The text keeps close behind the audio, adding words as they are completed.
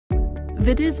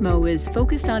VIDIZMO is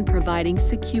focused on providing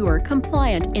secure,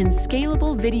 compliant, and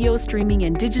scalable video streaming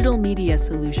and digital media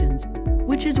solutions,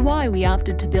 which is why we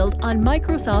opted to build on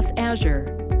Microsoft's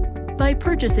Azure. By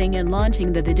purchasing and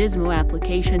launching the VIDIZMO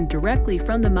application directly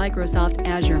from the Microsoft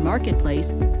Azure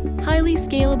Marketplace, highly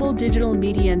scalable digital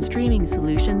media and streaming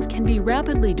solutions can be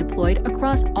rapidly deployed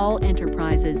across all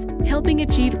enterprises, helping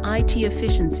achieve IT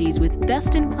efficiencies with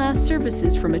best-in-class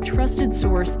services from a trusted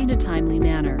source in a timely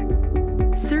manner.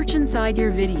 Search inside your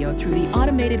video through the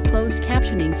automated closed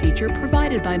captioning feature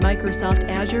provided by Microsoft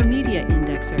Azure Media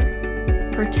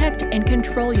Indexer. Protect and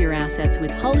control your assets with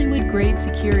Hollywood-grade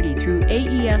security through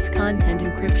AES content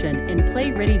encryption and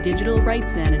play-ready digital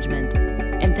rights management.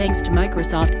 And thanks to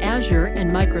Microsoft Azure and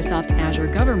Microsoft Azure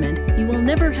Government, you will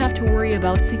never have to worry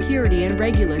about security and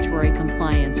regulatory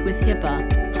compliance with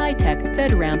HIPAA, high-tech,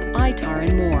 FedRAMP, ITAR,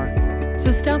 and more.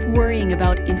 So stop worrying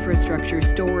about infrastructure,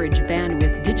 storage,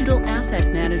 bandwidth, digital asset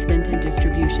management, and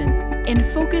distribution, and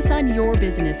focus on your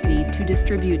business need to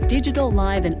distribute digital,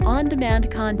 live, and on-demand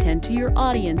content to your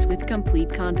audience with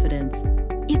complete confidence.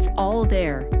 It's all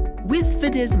there. With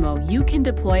VIDIZMO, you can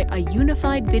deploy a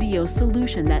unified video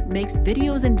solution that makes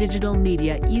videos and digital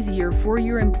media easier for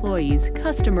your employees,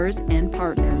 customers, and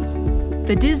partners.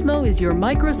 VIDIZMO is your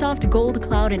Microsoft Gold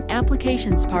Cloud and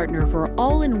Applications partner for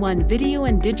all-in-one video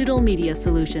and digital media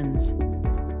solutions.